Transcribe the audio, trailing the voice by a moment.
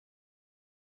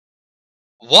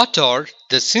What are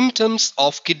the symptoms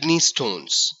of kidney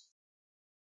stones?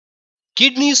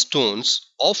 Kidney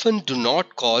stones often do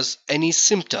not cause any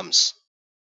symptoms.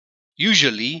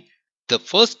 Usually, the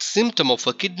first symptom of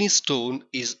a kidney stone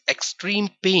is extreme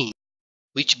pain,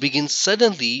 which begins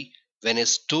suddenly when a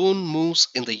stone moves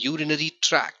in the urinary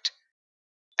tract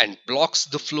and blocks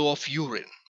the flow of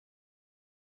urine.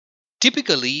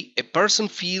 Typically, a person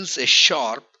feels a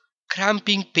sharp,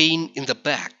 cramping pain in the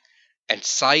back and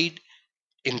side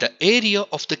in the area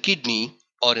of the kidney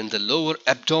or in the lower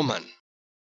abdomen.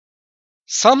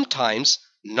 Sometimes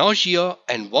nausea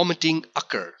and vomiting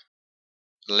occur.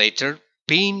 Later,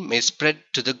 pain may spread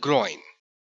to the groin.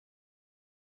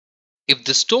 If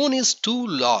the stone is too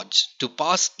large to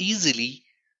pass easily,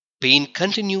 pain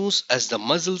continues as the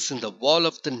muscles in the wall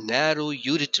of the narrow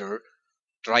ureter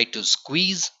try to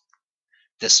squeeze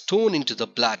the stone into the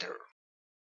bladder.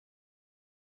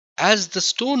 As the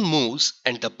stone moves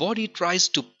and the body tries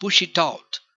to push it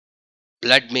out,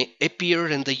 blood may appear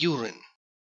in the urine,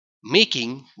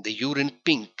 making the urine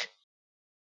pink.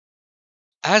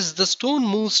 As the stone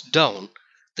moves down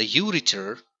the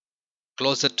ureter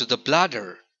closer to the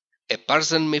bladder, a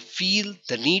person may feel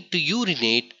the need to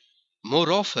urinate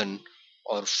more often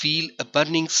or feel a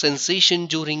burning sensation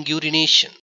during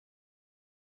urination.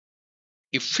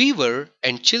 If fever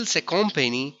and chills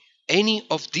accompany any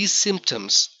of these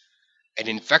symptoms, an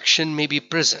infection may be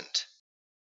present.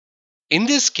 In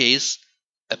this case,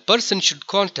 a person should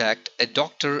contact a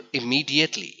doctor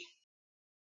immediately.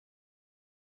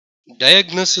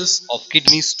 Diagnosis of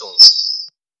kidney stones.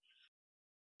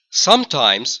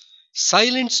 Sometimes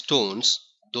silent stones,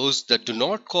 those that do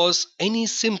not cause any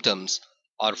symptoms,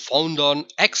 are found on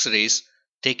X-rays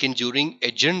taken during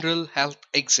a general health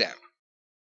exam.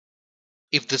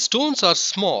 If the stones are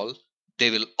small, they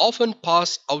will often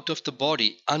pass out of the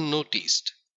body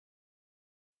unnoticed.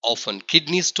 Often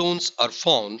kidney stones are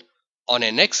found on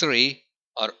an X-ray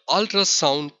or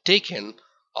ultrasound taken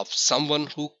of someone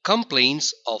who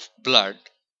complains of blood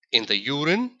in the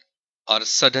urine or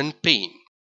sudden pain.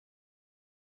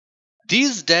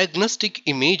 These diagnostic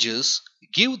images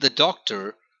give the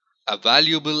doctor a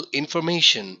valuable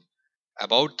information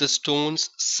about the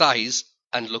stone's size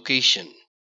and location.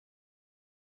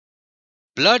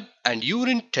 Blood and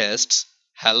urine tests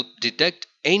help detect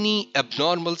any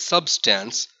abnormal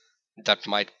substance that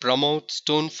might promote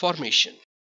stone formation.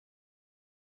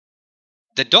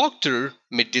 The doctor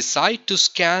may decide to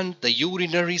scan the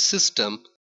urinary system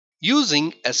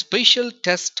using a special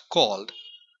test called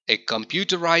a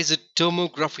computerized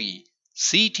tomography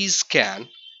 (CT scan)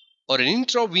 or an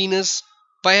intravenous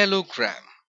pyelogram.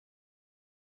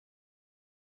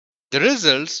 The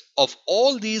results of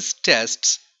all these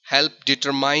tests help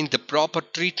determine the proper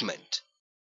treatment.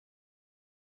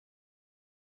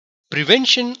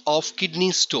 Prevention of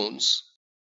kidney stones.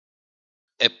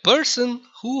 A person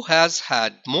who has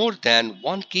had more than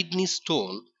one kidney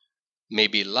stone may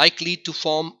be likely to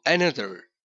form another.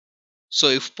 So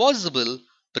if possible,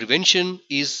 prevention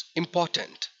is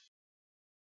important.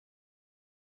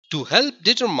 To help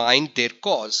determine their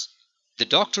cause, the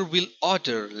doctor will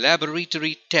order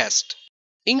laboratory tests,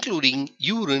 including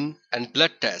urine and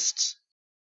blood tests.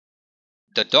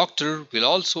 The doctor will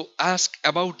also ask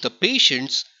about the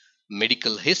patient's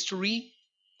medical history,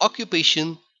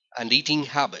 occupation, and eating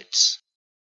habits.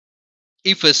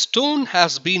 If a stone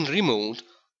has been removed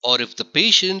or if the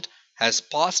patient has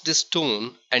passed a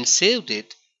stone and saved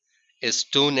it, a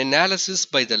stone analysis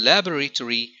by the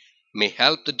laboratory may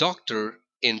help the doctor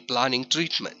in planning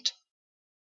treatment.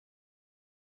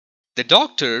 The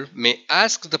doctor may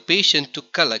ask the patient to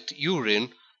collect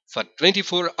urine for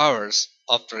 24 hours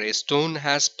after a stone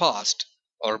has passed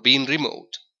or been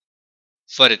removed.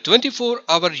 For a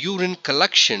 24-hour urine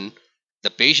collection, the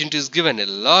patient is given a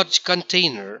large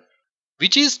container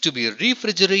which is to be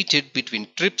refrigerated between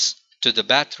trips to the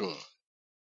bathroom.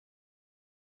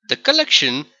 The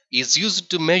collection is used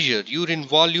to measure urine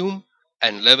volume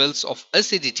and levels of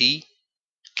acidity,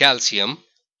 calcium,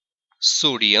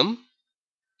 sodium,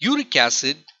 uric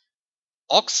acid,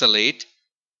 oxalate,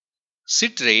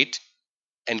 citrate,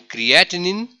 and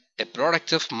creatinine, a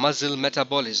product of muscle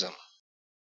metabolism.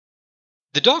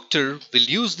 The doctor will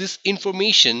use this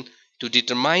information to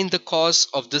determine the cause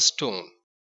of the stone.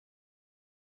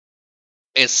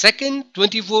 A second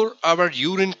 24-hour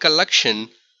urine collection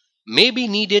may be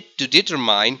needed to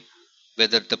determine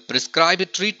whether the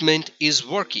prescribed treatment is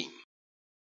working.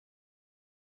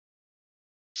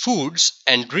 Foods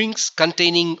and drinks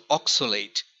containing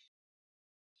oxalate.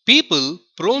 People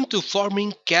prone to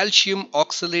forming calcium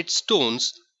oxalate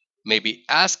stones may be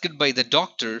asked by the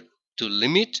doctor to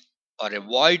limit or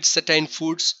avoid certain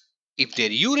foods if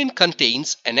their urine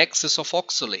contains an excess of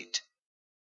oxalate.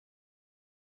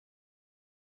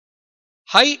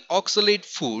 High oxalate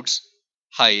foods,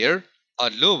 higher or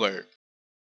lower: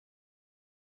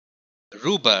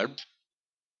 rhubarb,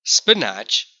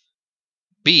 spinach,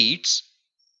 beets,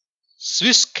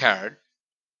 Swiss chard,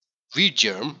 wheat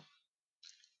germ,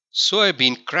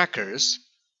 soybean crackers,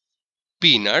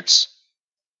 peanuts,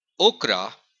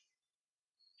 okra,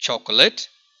 chocolate,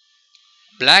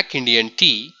 black Indian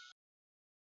tea,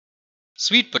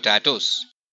 sweet potatoes.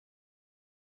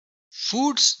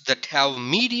 Foods that have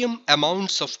medium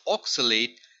amounts of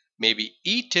oxalate may be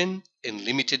eaten in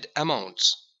limited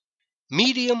amounts.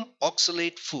 Medium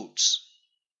oxalate foods: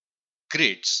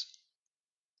 grits,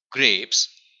 grapes,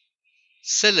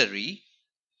 celery,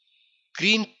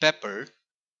 green pepper,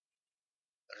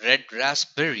 red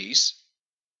raspberries,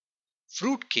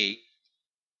 fruit cake,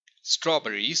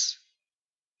 strawberries,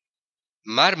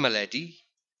 marmalade,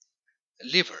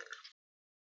 liver.